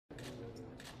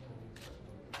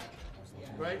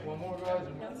Right, one more, guys.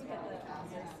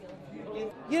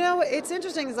 You know, it's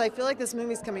interesting because I feel like this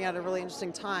movie's coming out at a really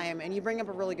interesting time, and you bring up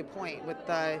a really good point with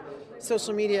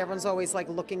social media. Everyone's always like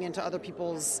looking into other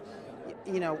people's,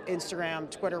 Instagram,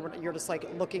 Twitter. You're just like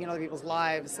looking at other people's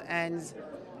lives, and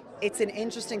it's an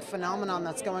interesting phenomenon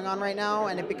that's going on right now,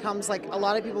 and it becomes like a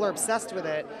lot of people are obsessed with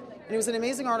it. And it was an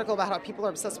amazing article about how people are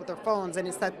obsessed with their phones, and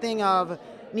it's that thing of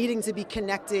needing to be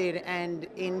connected and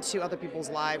into other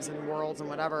people's lives and worlds and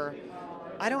whatever.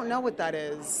 I don't know what that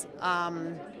is.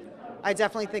 I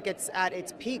definitely think it's at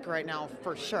its peak right now,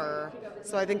 for sure.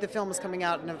 So I think the film is coming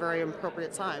out in a very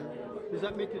appropriate time. Does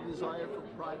that make the desire for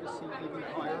privacy even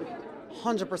higher?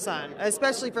 100%,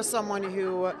 especially for someone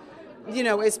who,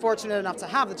 is fortunate enough to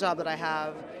have the job that I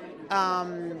have.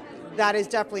 That is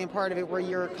definitely a part of it, where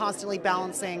you're constantly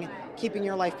balancing keeping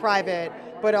your life private,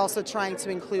 but also trying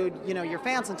to include, your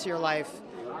fans into your life.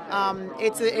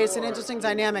 It's an interesting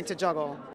dynamic to juggle.